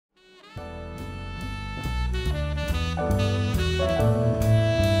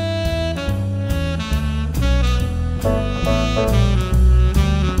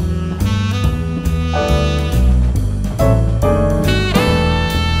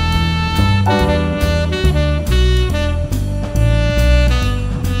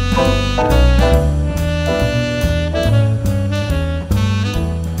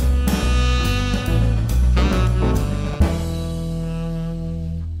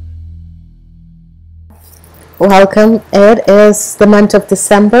Welcome. It is the month of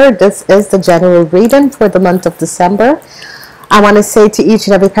December. This is the general reading for the month of December. I want to say to each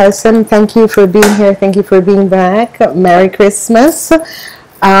and every person, thank you for being here. Thank you for being back. Merry Christmas.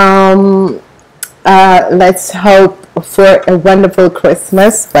 Let's hope for a wonderful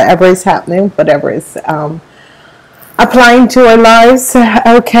Christmas, whatever is happening, whatever is applying to our lives.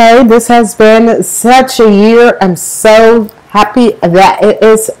 Okay, this has been such a year. I'm so happy that it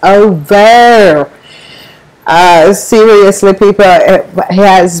is over. Seriously, people, it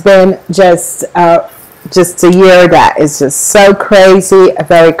has been just a year that is just so crazy, a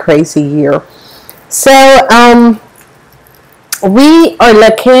very crazy year. So we are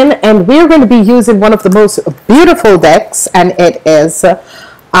looking, and we're going to be using one of the most beautiful decks, and it is the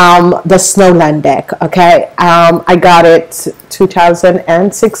Snowland deck. Okay, I got it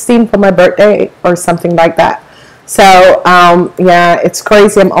 2016 for my birthday or something like that. So yeah, it's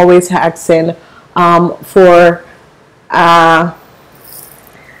crazy. I'm always asking for I'm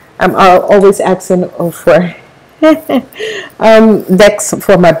always asking for decks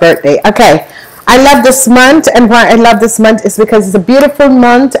for my birthday. Okay, I love this month, and why I love this month is because it's a beautiful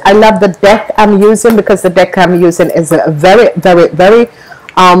month. I love the deck I'm using because the deck I'm using is a very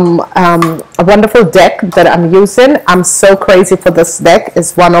a wonderful deck that I'm using. I'm so crazy for this deck.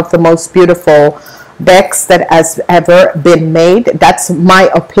 It's one of the most beautiful decks that has ever been made. That's my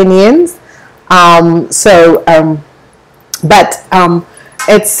opinions. It's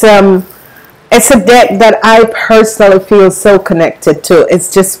a deck that I personally feel so connected to.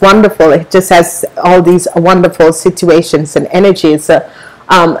 It's just wonderful. It just has all these wonderful situations and energies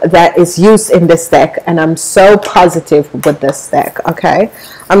that is used in this deck, and I'm so positive with this deck. Okay,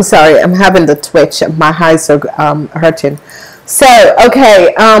 I'm sorry, I'm having the twitch. My eyes are hurting. So,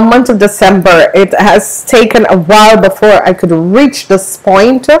 okay, month of December. It has taken a while before I could reach this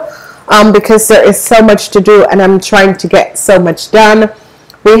point. Because there is so much to do, and I'm trying to get so much done.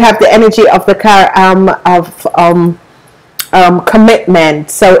 We have the energy of the commitment.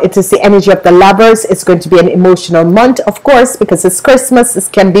 So it is the energy of the lovers. It's going to be an emotional month, of course, because it's Christmas. It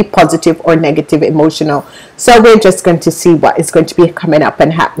can be positive or negative emotional. So we're just going to see what is going to be coming up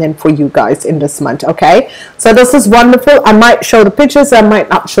and happening for you guys in this month. Okay, so this is wonderful. I might show the pictures. I might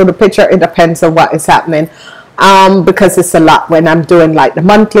not show the picture. It depends on what is happening. Because it's a lot when I'm doing like the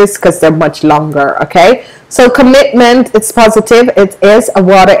monthlies, because they're much longer. Okay, so commitment, it's positive. It is a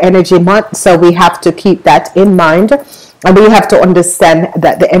water energy month, so we have to keep that in mind, and we have to understand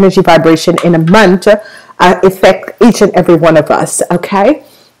that the energy vibration in a month affect each and every one of us. Okay,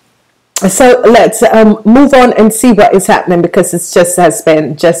 so let's move on and see what is happening, because it just has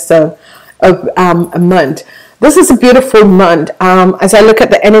been just a month. This is a beautiful month. As I look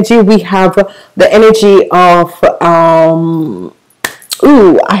at the energy, we have the energy of,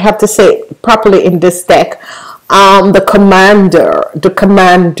 I have to say it properly in this deck, the commander,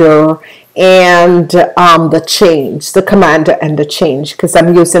 and the change, the commander and the change, because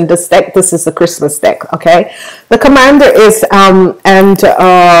I'm using this deck. This is the Christmas deck. Okay, the commander is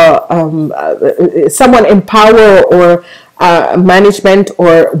someone in power or management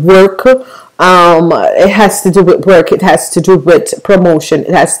or work. It has to do with work. It has to do with promotion.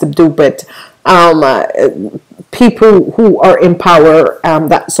 It has to do with people who are in power,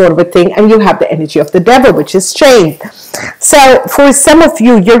 that sort of a thing. And you have the energy of the devil, which is change. So for some of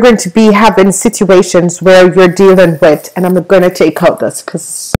you, you're going to be having situations where you're dealing with, and I'm going to take out this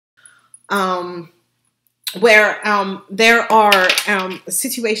because where there are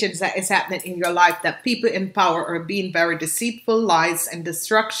situations that is happening in your life that people in power are being very deceitful, lies and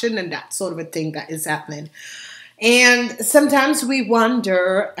destruction and that sort of a thing that is happening. And sometimes we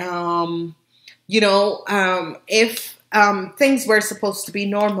wonder, if things were supposed to be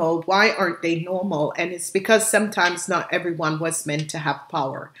normal, why aren't they normal? And it's because sometimes not everyone was meant to have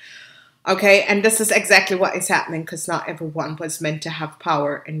power. Okay, and this is exactly what is happening, because not everyone was meant to have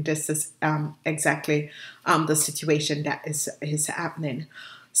power, and this is exactly the situation that is happening.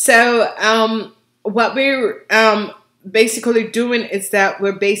 So what we're basically doing is that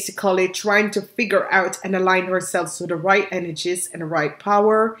we're basically trying to figure out and align ourselves with the right energies and the right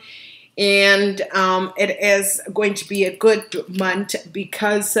power. And it is going to be a good month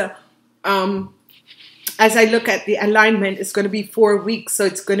because as I look at the alignment, it's going to be 4 weeks, so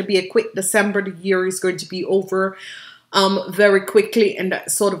it's going to be a quick December. The year is going to be over very quickly, and that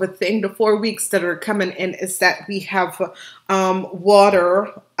sort of a thing. The 4 weeks that are coming in is that we have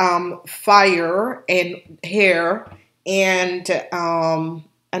water, fire, and air, and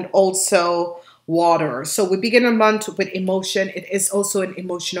also water. So we begin a month with emotion. It is also an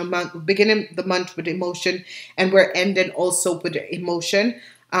emotional month. We're beginning the month with emotion, and we're ending also with emotion.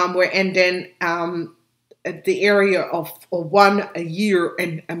 We're ending at the area of a year,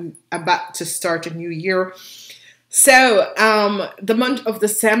 and about to start a new year. So the month of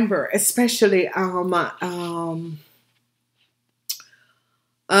December, especially the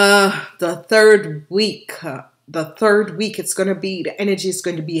third week. It's going to be, the energy is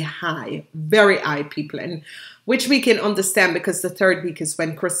going to be high, very high, people, and which we can understand because the third week is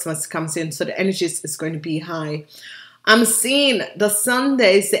when Christmas comes in, so the energy is going to be high. I'm seeing the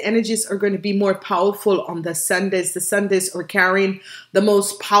Sundays, the energies are going to be more powerful on the Sundays. The Sundays are carrying the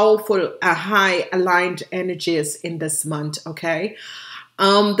most powerful, high aligned energies in this month, okay?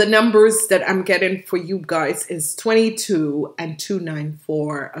 The numbers that I'm getting for you guys is 22 and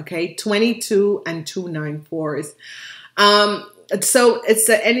 294, okay? 22 and 294. So it's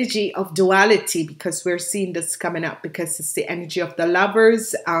the energy of duality, because we're seeing this coming up, because it's the energy of the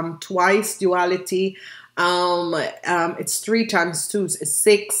Lovers, twice duality. It's 3 times 2 is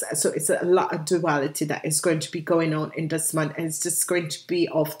 6, so it's a lot of duality that is going to be going on in this month, and it's just going to be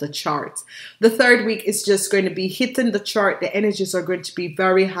off the charts. The third week is just going to be hitting the chart. The energies are going to be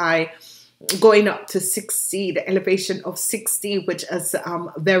very high, going up to 60, the elevation of 60, which is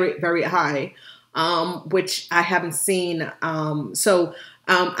very, very high, which I haven't seen.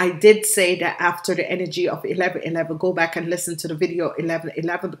 I did say that after the energy of 1111, go back and listen to the video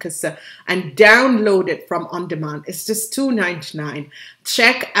 1111, because and download it from on demand. It's just $2.99.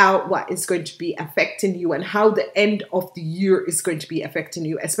 Check out what is going to be affecting you and how the end of the year is going to be affecting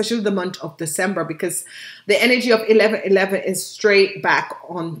you, especially the month of December, because the energy of 1111 is straight back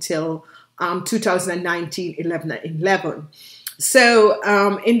until 2019 1111. So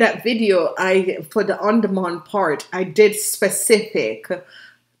in that video, for the on-demand part, I did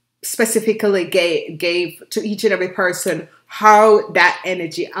specifically gave to each and every person how that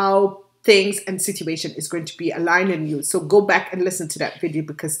energy, how things and situation is going to be aligning you. So go back and listen to that video,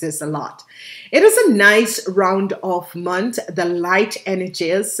 because there's a lot. It is a nice round off month. The light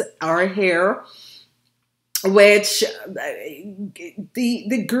energies are here, which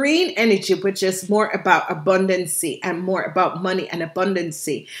the green energy, which is more about abundancy and more about money and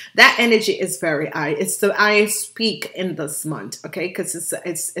abundancy, that energy is very high. It's the highest peak in this month, okay, because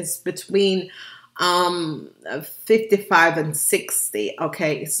it's between 55 and 60,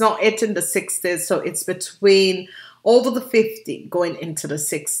 okay. It's not hitting the 60s, so it's between over the 50 going into the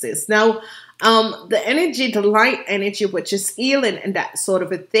 60s. Now the energy, the light energy, which is healing and that sort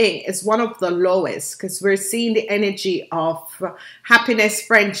of a thing, is one of the lowest, because we're seeing the energy of happiness,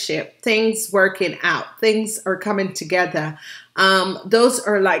 friendship, things working out, things are coming together. Those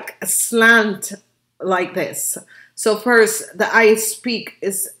are like a slant like this. So first, the highest peak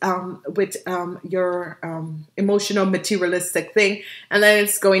is with your emotional, materialistic thing, and then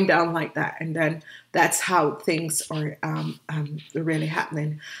it's going down like that, and then that's how things are really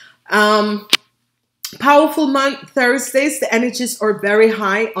happening. Powerful month, Thursdays. The energies are very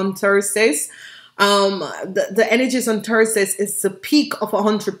high on Thursdays. The energies on Thursdays is the peak of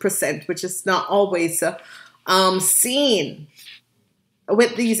 100%, which is not always seen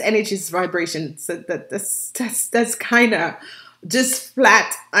with these energies vibrations. So that's kind of just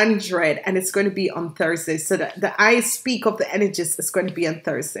flat 100, and it's going to be on Thursday. So the highest peak of the energies is going to be on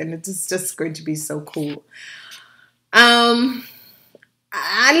Thursday, and it's just going to be so cool.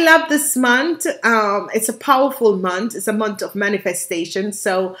 I love this month. It's a powerful month. It's a month of manifestation.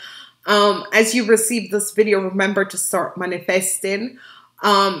 So as you receive this video, remember to start manifesting.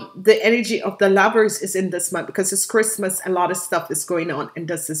 The energy of the Lovers is in this month because it's Christmas. A lot of stuff is going on, and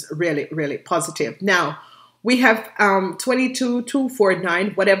this is really, really positive. Now, we have 22,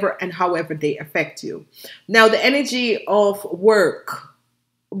 249, whatever and however they affect you. Now, the energy of work,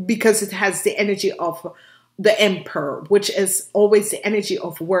 because it has the energy of the Emperor, which is always the energy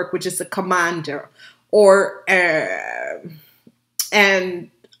of work, which is the commander, or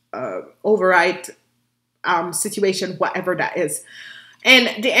override situation, whatever that is.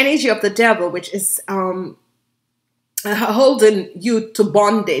 And the energy of the Devil, which is holding you to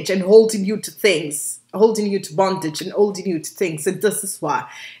bondage and holding you to things, holding you to bondage and holding you to things. And this is why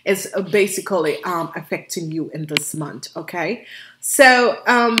it's basically affecting you in this month, okay? So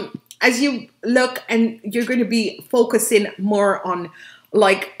as you look, and you're going to be focusing more on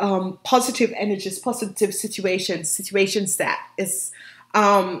like positive energies, positive situations that is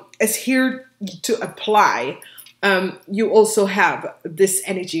here to apply. You also have this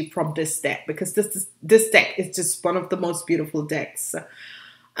energy from this deck, because this deck is just one of the most beautiful decks.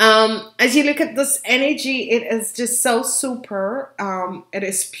 As you look at this energy, it is just so super. It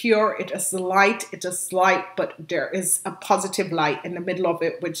is pure, it is light, but there is a positive light in the middle of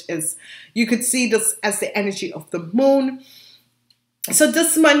it, which is, you could see this as the energy of the moon. So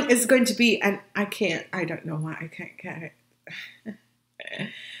this month is going to be, and I don't know why I can't get it.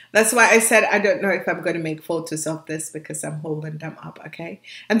 That's why I said I don't know if I'm going to make photos of this, because I'm holding them up, okay?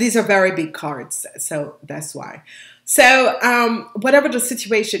 And these are very big cards, so that's why. So whatever the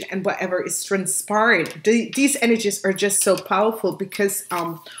situation and whatever is transpiring, these energies are just so powerful, because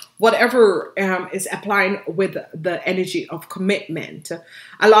whatever is applying with the energy of commitment,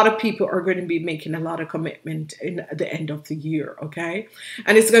 a lot of people are going to be making a lot of commitment in the end of the year, okay?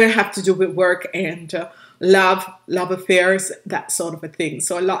 And it's going to have to do with work and love affairs, that sort of a thing.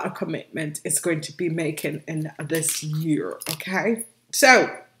 So a lot of commitment is going to be making in this year, okay?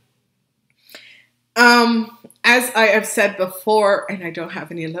 So as I have said before, and I don't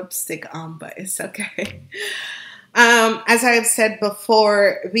have any lipstick on, but it's okay. As I have said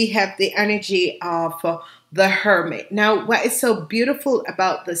before, we have the energy of the Hermit. Now, what is so beautiful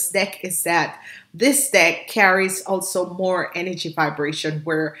about this deck is that this deck carries also more energy vibration,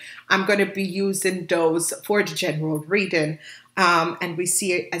 where I'm going to be using those for the general reading. And we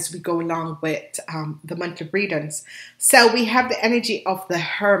see it as we go along with the monthly readings. So we have the energy of the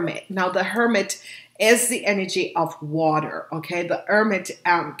Hermit. Now, the Hermit is the energy of water, okay? The Hermit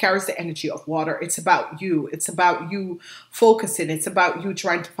carries the energy of water. It's about you. It's about you focusing. It's about you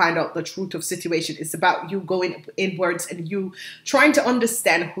trying to find out the truth of situation. It's about you going inwards and you trying to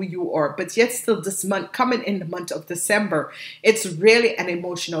understand who you are. But yet still, this month, coming in the month of December, it's really an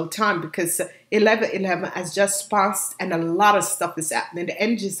emotional time, because 11/11 has just passed and a lot of stuff is happening. The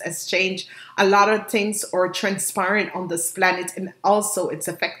energies has changed. A lot of things are transpiring on this planet, and also it's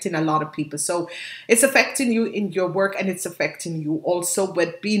affecting a lot of people. So it's affecting you in your work, and it's affecting you also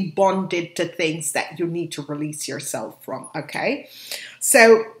with being bonded to things that you need to release yourself from, okay?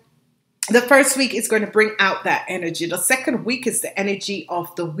 So the first week is going to bring out that energy. The second week is the energy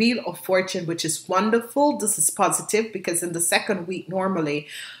of the Wheel of Fortune, which is wonderful. This is positive, because in the second week, normally,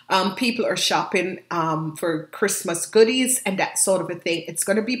 people are shopping for Christmas goodies and that sort of a thing. It's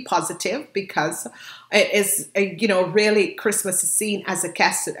going to be positive, because it is, you know, really Christmas is seen as a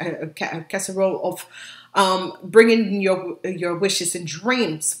casserole of bringing your wishes and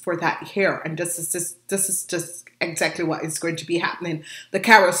dreams for that year. And this is just exactly what is going to be happening. The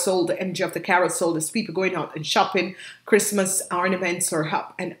carousel, the energy of the carousel is people going out and shopping Christmas ornaments or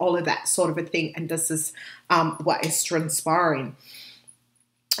help and all of that sort of a thing. And this is what is transpiring.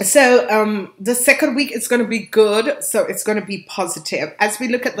 So the second week is going to be good. So it's going to be positive. As we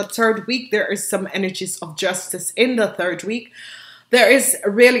look at the third week, there is some energies of justice in the third week. There is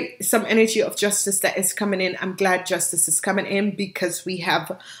really some energy of justice that is coming in. I'm glad justice is coming in, because we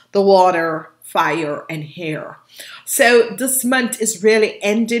have the water, fire, and air. So this month is really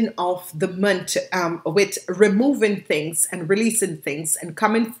ending off the month with removing things and releasing things and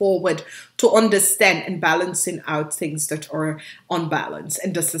coming forward to understand and balancing out things that are unbalanced.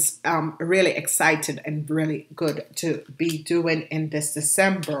 And this is really exciting and really good to be doing in this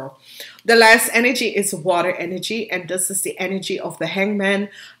December. The last energy is water energy, and this is the energy of the Hangman,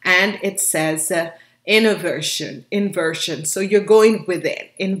 and it says inversion. So you're going within.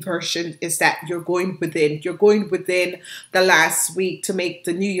 Inversion is that you're going within. You're going within the last week to make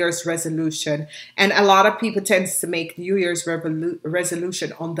the New Year's resolution. And a lot of people tend to make New Year's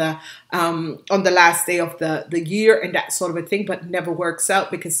resolution on the last day of the year and that sort of a thing, but never works out,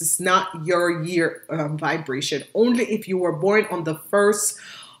 because it's not your year vibration. Only if you were born on the 1st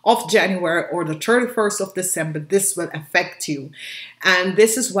of January or the 31st of December, this will affect you. And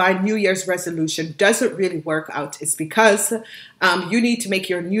this is why New Year's resolution doesn't really work out. It's because you need to make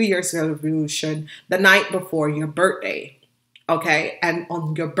your New Year's resolution the night before your birthday. Okay, and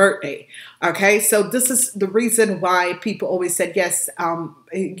on your birthday. Okay, so this is the reason why people always said, yes,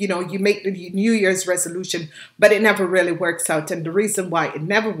 you know, you make the New Year's resolution, but it never really works out. And the reason why it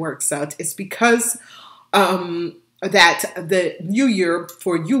never works out is because that the new year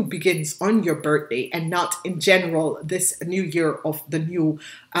for you begins on your birthday and not in general this new year of the new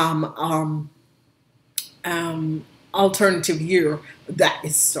alternative year that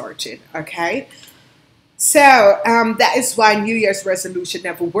is started. Okay, so that is why New Year's resolution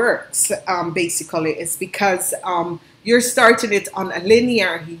never works. Basically, it's because you're starting it on a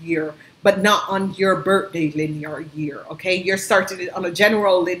linear year, but not on your birthday linear year. Okay, you're starting it on a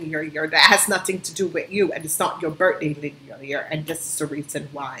general linear year that has nothing to do with you, and it's not your birthday linear year, and this is the reason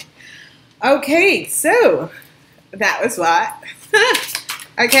why. Okay, so that was what.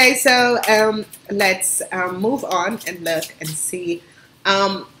 Okay, so let's move on and look and see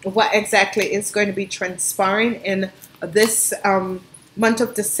what exactly is going to be transpiring in this month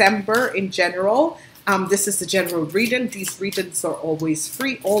of December in general. This is the general reading. These readings are always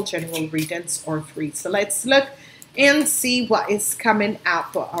free. All general readings are free. So let's look and see what is coming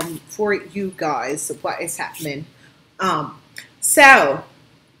up for you guys, what is happening. So,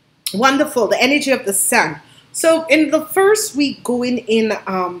 wonderful, the energy of the sun. So in the first week going in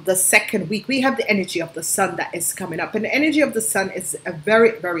the second week, we have the energy of the sun that is coming up. And the energy of the sun is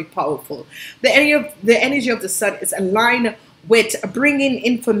very, very powerful. The energy of the sun is aligned with bringing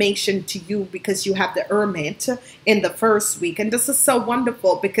information to you because you have the Hermit in the first week. And this is so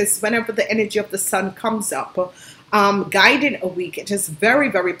wonderful because whenever the energy of the sun comes up, guiding a week, it is very,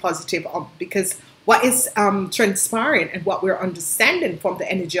 very positive because what is transpiring and what we're understanding from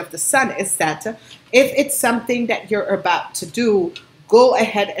the energy of the sun is that if it's something that you're about to do, go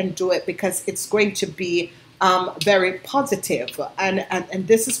ahead and do it because it's going to be very positive. And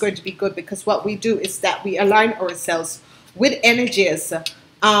this is going to be good because what we do is that we align ourselves with energies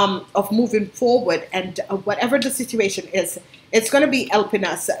of moving forward, and whatever the situation is, it's going to be helping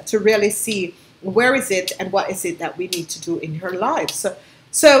us to really see where is it and what is it that we need to do in our lives.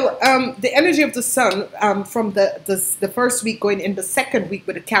 So the energy of the sun from the first week going in the second week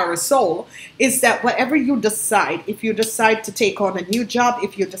with the carousel is that whatever you decide, if you decide to take on a new job,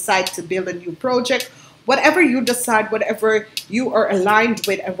 if you decide to build a new project, whatever you decide, whatever you are aligned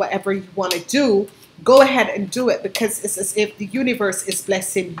with and whatever you want to do, go ahead and do it because it's as if the universe is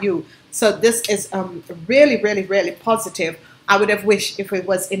blessing you. So this is really, really, really positive. I would have wished if it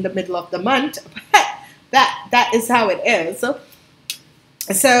was in the middle of the month, but that is how it is.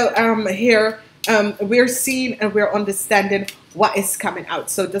 So here we're seeing and we're understanding what is coming out.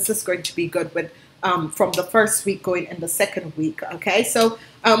 So this is going to be good with from the first week going in the second week. Okay, so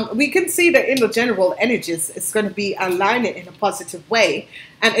we can see that in the general energies, it's going to be aligning in a positive way,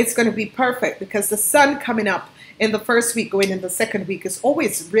 and it's going to be perfect because the sun coming up in the first week going in the second week is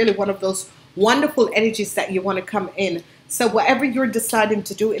always really one of those wonderful energies that you want to come in. So whatever you're deciding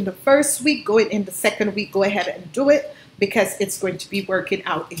to do in the first week going in the second week, go ahead and do it because it's going to be working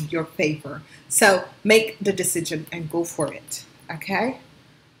out in your favor. So make the decision and go for it. Okay.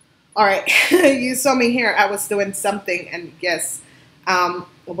 All right. You saw me here. I was doing something, and yes,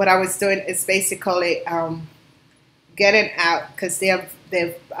 what I was doing is basically getting out because they've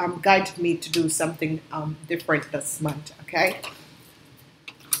guided me to do something different this month. Okay.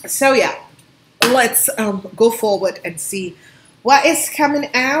 So yeah, let's go forward and see what is coming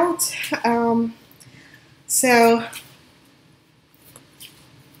out. So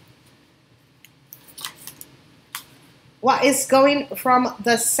what is going from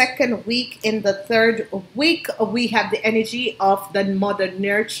the second week in the third week, we have the energy of the mother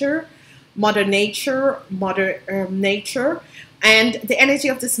nature. And the energy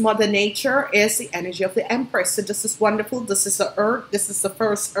of this mother nature is the energy of the Empress. So this is wonderful. This is the earth. This is the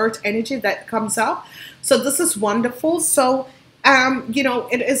first earth energy that comes up. So this is wonderful. So you know,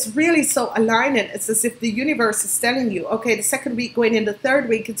 it is really so aligning. It's as if the universe is telling you, okay, the second week going in the third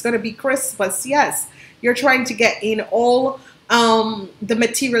week, it's going to be Christmas. Yes, you're trying to get in all the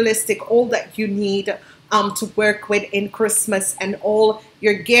materialistic, all that you need to work with in Christmas, and all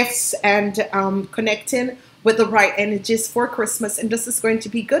your gifts, and connecting with the right energies for Christmas. And this is going to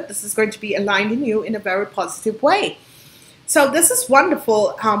be good. This is going to be aligning you in a very positive way. So this is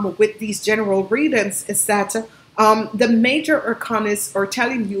wonderful with these general readings, is that the major arcanas are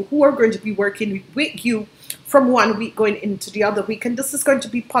telling you who are going to be working with you from one week going into the other week. And this is going to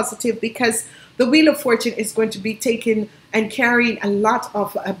be positive because the Wheel of Fortune is going to be taking and carrying a lot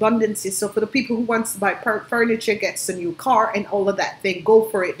of abundance. So for the people who wants to buy furniture, gets a new car and all of that thing, go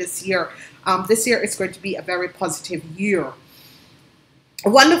for it this year. This year is going to be a very positive year.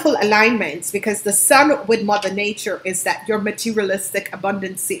 Wonderful alignments, because the sun with Mother Nature is that your materialistic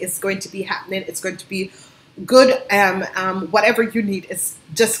abundance is going to be happening. It's going to be good. Whatever you need is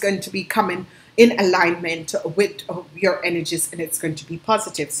just going to be coming in alignment with your energies, and it's going to be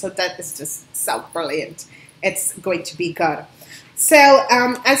positive. So that is just so brilliant. It's going to be good. So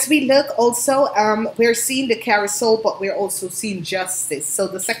as we look also, we're seeing the carousel, but we're also seeing justice. So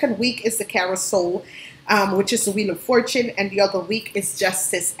the second week is the carousel, which is the Wheel of Fortune, and the other week is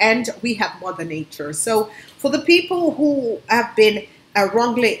justice, and we have Mother Nature. So for the people who have been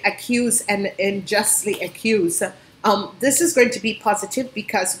wrongly accused and unjustly accused, This is going to be positive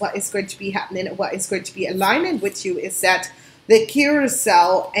because what is going to be happening, what is going to be aligning with you is that the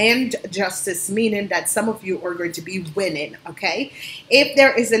carousel and justice, meaning that some of you are going to be winning, okay? If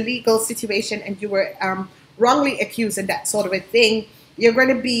there is a legal situation and you were wrongly accused and that sort of a thing, you're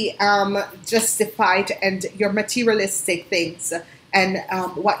going to be justified, and your materialistic things and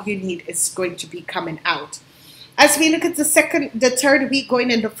what you need is going to be coming out. As we look at the third week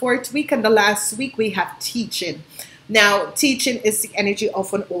going in the fourth week and the last week, we have teaching. Now, teaching is the energy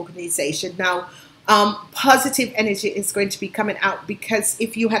of an organization. Now, positive energy is going to be coming out, because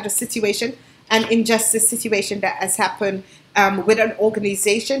if you had a situation, an injustice situation that has happened with an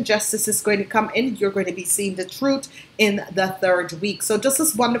organization, justice is going to come in. You're going to be seeing the truth in the third week. So this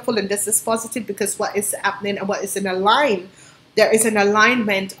is wonderful and this is positive, because what is happening and what is in a line, there is an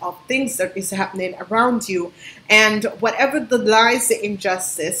alignment of things that is happening around you. And whatever the lies, the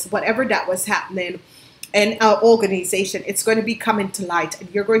injustice, whatever that was happening in our organization, it's going to be coming to light, and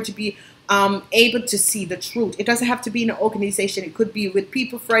you're going to be able to see the truth. It doesn't have to be in an organization. It could be with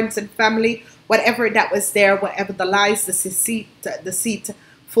people, friends, and family. Whatever that was there, whatever the lies, the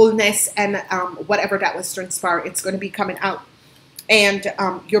deceitfulness, and whatever that was transpired, it's going to be coming out, and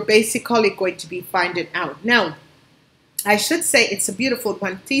you're basically going to be finding out. Now, I should say it's a beautiful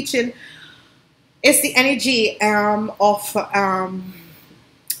one. Teaching is the energy of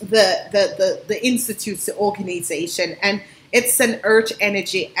the institutes, the organization, and it's an earth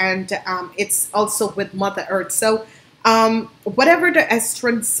energy, and it's also with Mother Earth. So whatever that has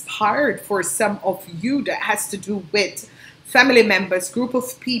transpired for some of you that has to do with family members, group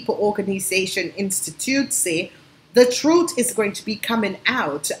of people, organization, institute, say, the truth is going to be coming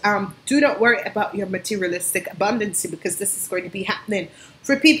out. Do not worry about your materialistic abundance, because this is going to be happening.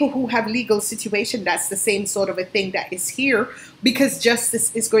 For people who have legal situation, that's the same sort of a thing that is here, because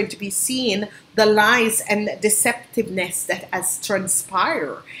justice is going to be seeing the lies and deceptiveness that has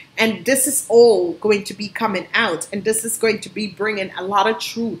transpired. And this is all going to be coming out. And this is going to be bringing a lot of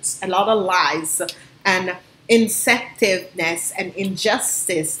truths, a lot of lies, and inceptiveness and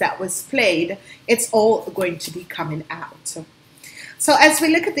injustice that was played. It's all going to be coming out. So as we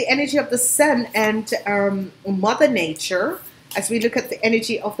look at the energy of the sun and Mother Nature, as we look at the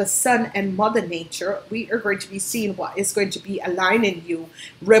energy of the sun and Mother Nature, we are going to be seeing what is going to be aligning you.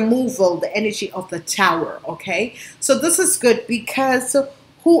 Removal, the energy of the Tower, okay? So this is good, because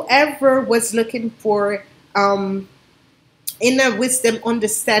whoever was looking for inner wisdom,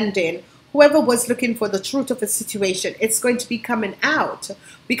 understanding, whoever was looking for the truth of a situation, it's going to be coming out,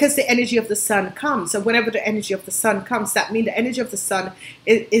 because the energy of the sun comes. And whenever the energy of the sun comes, that means the energy of the sun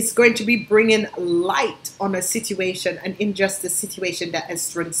is going to be bringing light on a situation, an injustice situation that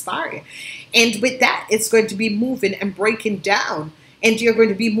has transpired. And with that, it's going to be moving and breaking down. And you're going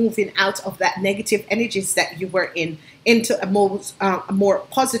to be moving out of that negative energies that you were in into a more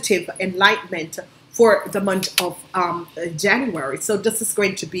positive enlightenment for the month of January. So this is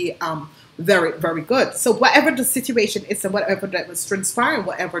going to be very, very good. So whatever the situation is and whatever that was transpiring,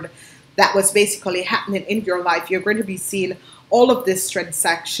 whatever that was basically happening in your life, you're going to be seeing all of this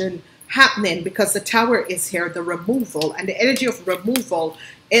transaction happening, because the Tower is here, the removal, and the energy of removal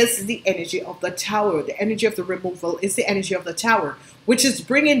is the energy of the Tower. The energy of the removal is the energy of the Tower, which is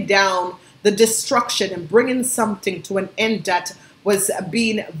bringing down the destruction and bringing something to an end that was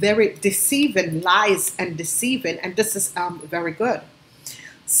being very deceiving, lies and deceiving, and this is very good.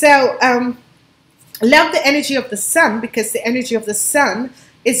 So love the energy of the sun, because the energy of the sun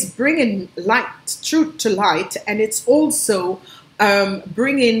is bringing light, truth to light, and it's also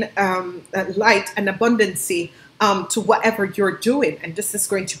bringing light and abundancy to whatever you're doing, and this is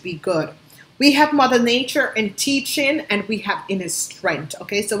going to be good. We have Mother Nature and teaching, and we have inner strength.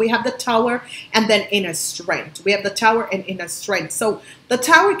 Okay, so we have the Tower and then inner strength. We have the Tower and inner strength. So the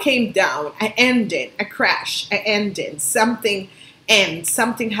Tower came down, an ending, a crash, an ending, something ends,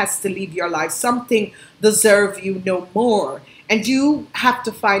 something has to leave your life, something deserves you no more. And you have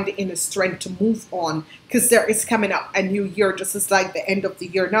to find the inner strength to move on, because there is coming up a new year. This is like the end of the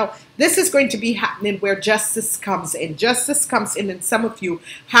year. Now, this is going to be happening where justice comes in. Justice comes in, and some of you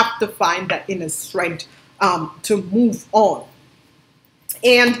have to find that inner strength to move on.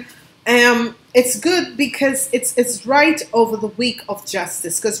 And it's good because it's right over the week of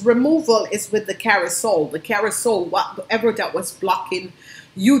justice, because removal is with the carousel. The carousel, whatever that was blocking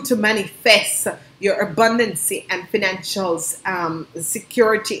you to manifest your abundance and financials,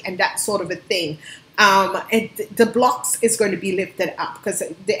 security, and that sort of a thing. The blocks is going to be lifted up, because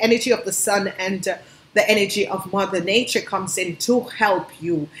the energy of the sun and the energy of Mother Nature comes in to help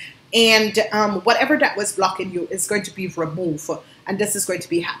you. And whatever that was blocking you is going to be removed. And this is going to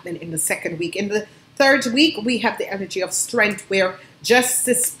be happening in the second week. In the third week, we have the energy of strength, where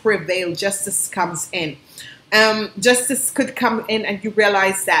justice prevails, justice comes in. Justice could come in, and you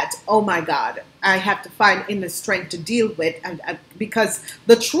realize that, oh my God, I have to find inner strength to deal with, and because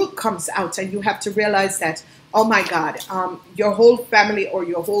the truth comes out, and you have to realize that, oh my God, your whole family or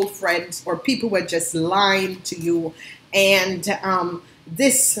your whole friends or people were just lying to you, and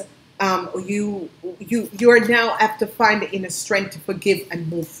you are now have to find the inner strength to forgive and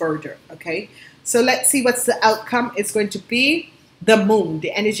move further. Okay, so let's see what's the outcome. It's going to be the moon,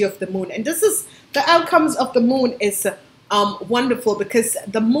 the energy of the moon, and this is the outcomes of the moon is wonderful, because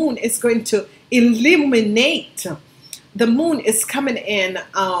the moon is going to illuminate. The moon is coming in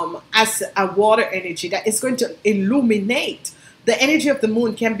as a water energy that is going to illuminate. The energy of the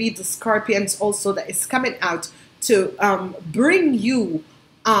moon can be the scorpions also, that is coming out to bring you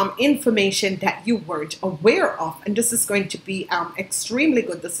information that you weren't aware of, and this is going to be extremely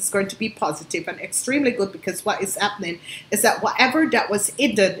good. This is going to be positive and extremely good, because what is happening is that whatever that was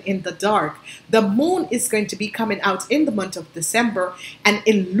hidden in the dark, the moon is going to be coming out in the month of December and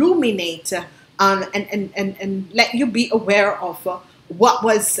illuminate and let you be aware of what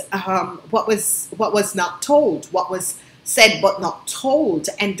was not told, what was said but not told,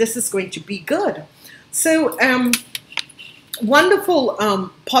 and this is going to be good. So wonderful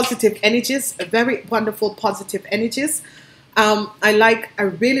positive energies, very wonderful positive energies. I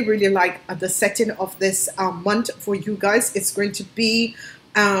really like the setting of this month for you guys. It's going to be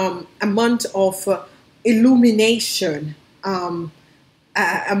a month of illumination, a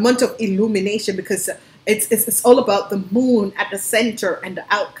month of illumination, because it's all about the moon at the center and the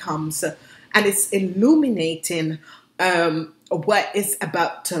outcomes, and it's illuminating what is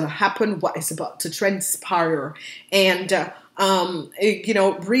about to happen, what is about to transpire, and you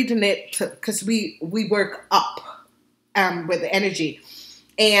know, reading it, because we work up with the energy,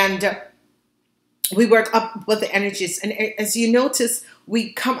 and we work up with the energies, and as you notice,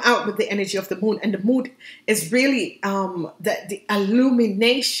 we come out with the energy of the moon, and the moon is really the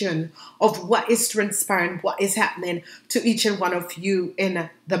illumination of what is transpiring, what is happening to each and one of you in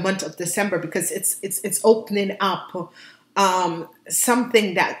the month of December, because it's opening up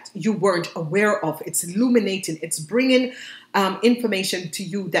something that you weren't aware of. It's illuminating, it's bringing information to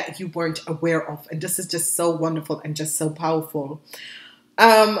you that you weren't aware of, and this is just so wonderful and just so powerful.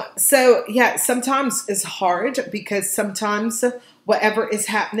 So yeah, sometimes it's hard, because sometimes whatever is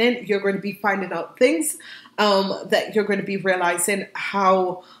happening, you're going to be finding out things that you're going to be realizing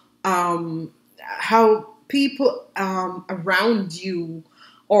how people around you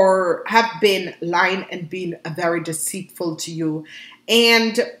or have been lying and being very deceitful to you.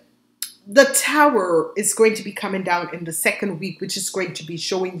 And the tower is going to be coming down in the second week, which is going to be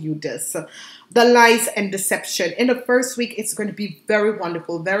showing you this, the lies and deception. In the first week, it's going to be very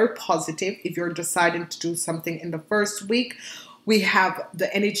wonderful, very positive. If you're deciding to do something in the first week, we have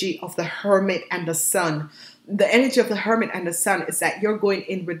the energy of the Hermit and the Sun. The energy of the Hermit and the Sun is that you're going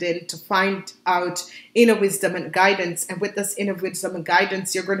in within to find out inner wisdom and guidance. And with this inner wisdom and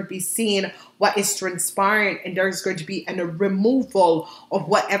guidance, you're going to be seeing what is transpiring. And there's going to be a removal of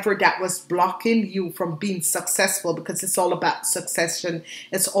whatever that was blocking you from being successful, because it's all about succession.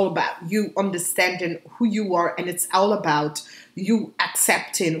 It's all about you understanding who you are. And it's all about you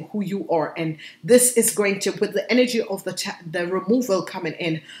accepting who you are. And this is going to, with the energy of the removal coming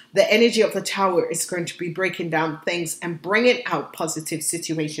in, the energy of the Tower is going to be breaking down things and bringing out positive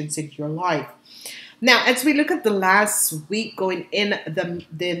situations in your life. Now, as we look at the last week going in the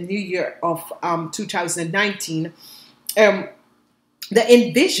new year of 2019, the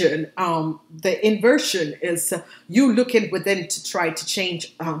inversion is you looking within to try to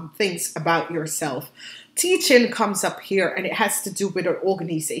change things about yourself. Teaching comes up here, and it has to do with an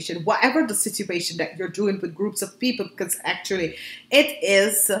organization, whatever the situation that you're doing with groups of people, because actually it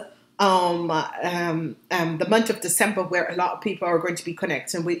is the month of December, where a lot of people are going to be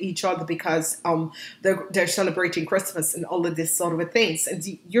connecting with each other, because they're celebrating Christmas and all of this sort of things. And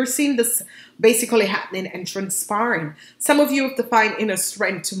you're seeing this basically happening and transpiring. Some of you have to find inner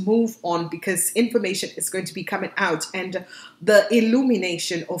strength to move on, because information is going to be coming out, and the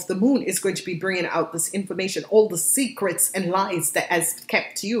illumination of the moon is going to be bringing out this information. All the secrets and lies that has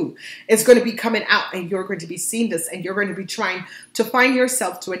kept you is going to be coming out, and you're going to be seeing this, and you're going to be trying to find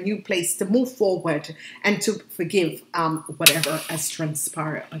yourself to a new place, to move forward and to forgive whatever has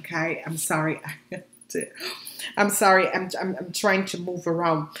transpired. Okay, I'm sorry. I'm trying to move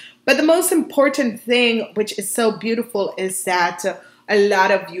around. But the most important thing, which is so beautiful, is that a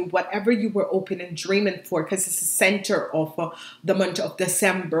lot of you, whatever you were open and dreaming for, because it's the center of the month of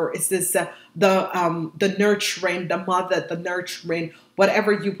December. Is this the nurturing, the mother, the nurturing,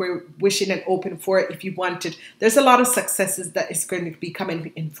 whatever you were wishing and open for, if you wanted. There's a lot of successes that is going to be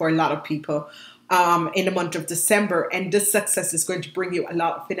coming in for a lot of people in the month of December, and this success is going to bring you a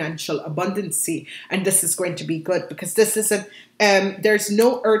lot of financial abundancy, and this is going to be good because this isn't there's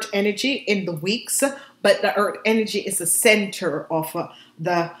no earth energy in the weeks, but the earth energy is the center of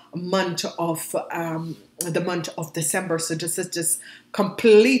the month of December. So this is just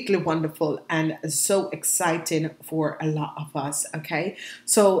completely wonderful and so exciting for a lot of us. Okay,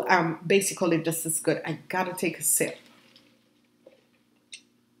 so basically this is good. I gotta take a sip.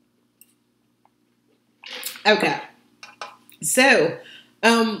 Okay, so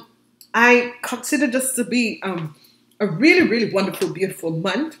I consider this to be a really, really wonderful, beautiful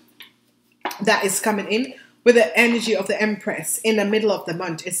month that is coming in with the energy of the Empress in the middle of the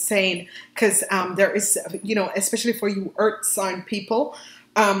month. Is saying, because there is, you know, especially for you earth sign people,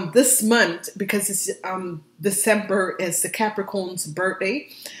 this month, because it's December is the Capricorn's birthday.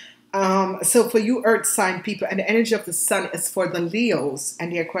 So for you earth sign people, and the energy of the sun is for the Leos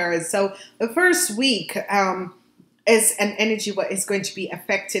and the Aquarius. So the first week is an energy what is going to be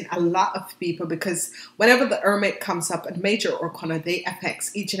affecting a lot of people, because whenever the Hermit comes up in major arcana, they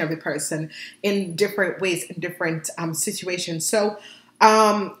affects each and every person in different ways, in different situations. So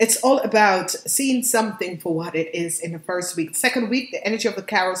it's all about seeing something for what it is in the first week. Second week, the energy of the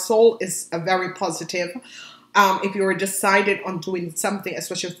carousel is very positive. If you were decided on doing something,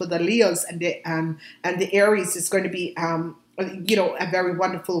 especially for the Leos and the Aries, it's going to be you know, a very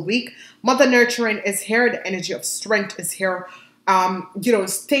wonderful week. Mother nurturing is here. The energy of strength is here. You know,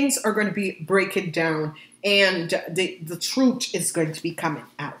 things are going to be breaking down, and the truth is going to be coming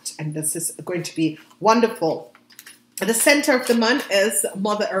out, and this is going to be wonderful. The center of the month is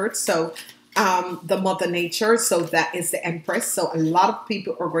Mother Earth, so the Mother Nature, so that is the Empress. So a lot of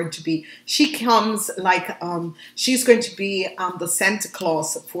people are going to be, she comes like she's going to be the Santa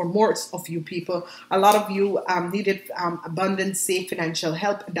Claus for most of you people. A lot of you needed abundance, financial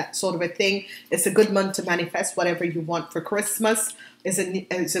help, and that sort of a thing. It's a good month to manifest whatever you want for Christmas. It's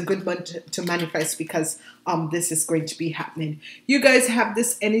a good month to manifest, because this is going to be happening. You guys have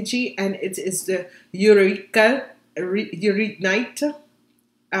this energy, and it is the Eureka night.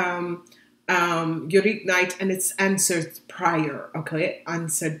 Eureka night, and it's answered prior. Okay,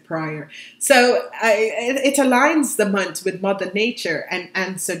 answered prior. So it aligns the month with Mother Nature and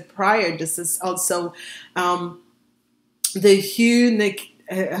answered prior. This is also the unique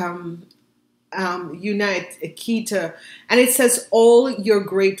unite Kita, and it says all your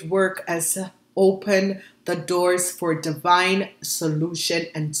great work has opened the doors for divine solution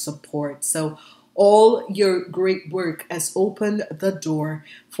and support. So all your great work has opened the door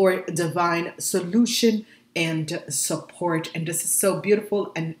for divine solution and support. And this is so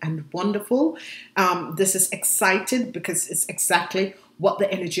beautiful and wonderful. This is excited because it's exactly what the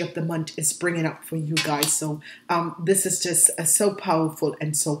energy of the month is bringing up for you guys. So this is just so powerful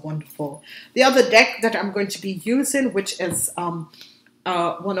and so wonderful. The other deck that I'm going to be using, which is one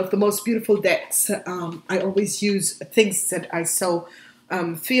of the most beautiful decks. I always use things that I so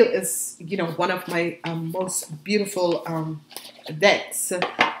feel is, you know, one of my most beautiful decks,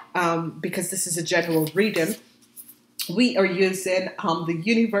 because this is a general reading. We are using the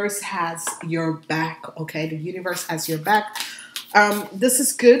universe has your back. Okay, the universe has your back. This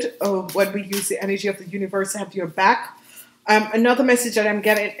is good when we use the energy of the universe have your back. Another message that I'm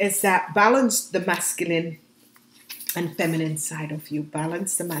getting is that balance the masculine and feminine side of you.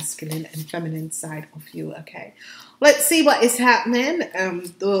 Balance the masculine and feminine side of you. Okay, let's see what is happening.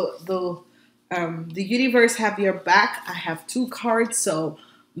 The universe have your back. I have two cards, so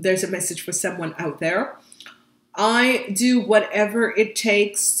there's a message for someone out there. I do whatever it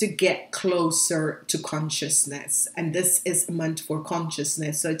takes to get closer to consciousness, and this is a month for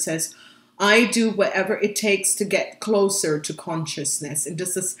consciousness. So it says, I do whatever it takes to get closer to consciousness. And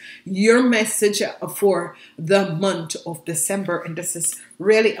this is your message for the month of December. And this is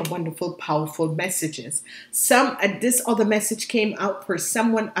really a wonderful, powerful messages. This other message came out for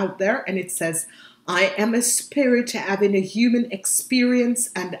someone out there, and it says, I am a spirit having a human experience,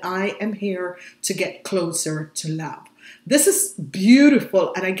 and I am here to get closer to love. This is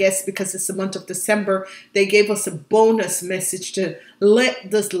beautiful, and I guess because it's the month of December, they gave us a bonus message to let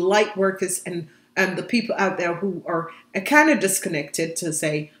this light workers and the people out there who are kind of disconnected to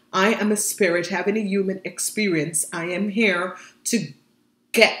say, I am a spirit having a human experience. I am here to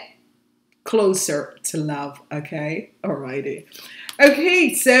get closer to love. Okay, alrighty.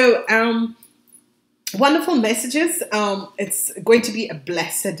 Okay, so wonderful messages. It's going to be a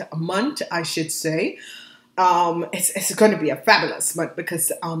blessed month, I should say. It's going to be a fabulous month because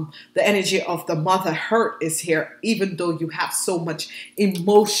the energy of the mother hurt is here, even though you have so much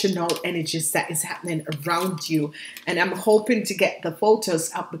emotional energies that is happening around you. And I'm hoping to get the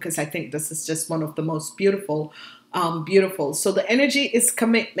photos up because I think this is just one of the most beautiful. Beautiful. So the energy is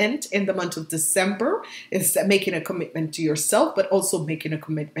commitment in the month of December. Is making a commitment to yourself, but also making a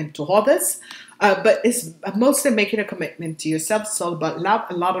commitment to others. But it's mostly making a commitment to yourself. It's all about love,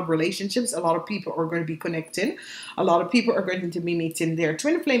 a lot of relationships. A lot of people are going to be connecting. A lot of people are going to be meeting their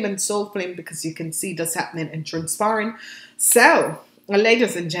twin flame and soul flame because you can see this happening and transpiring. So,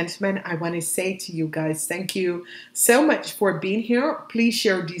 ladies and gentlemen, I want to say to you guys, thank you so much for being here. Please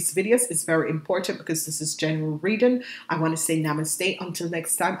share these videos. It's very important because this is general reading. I want to say namaste. Until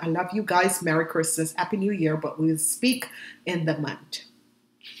next time, I love you guys. Merry Christmas, Happy New Year, but we'll speak in the month.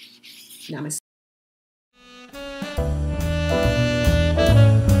 Namaste.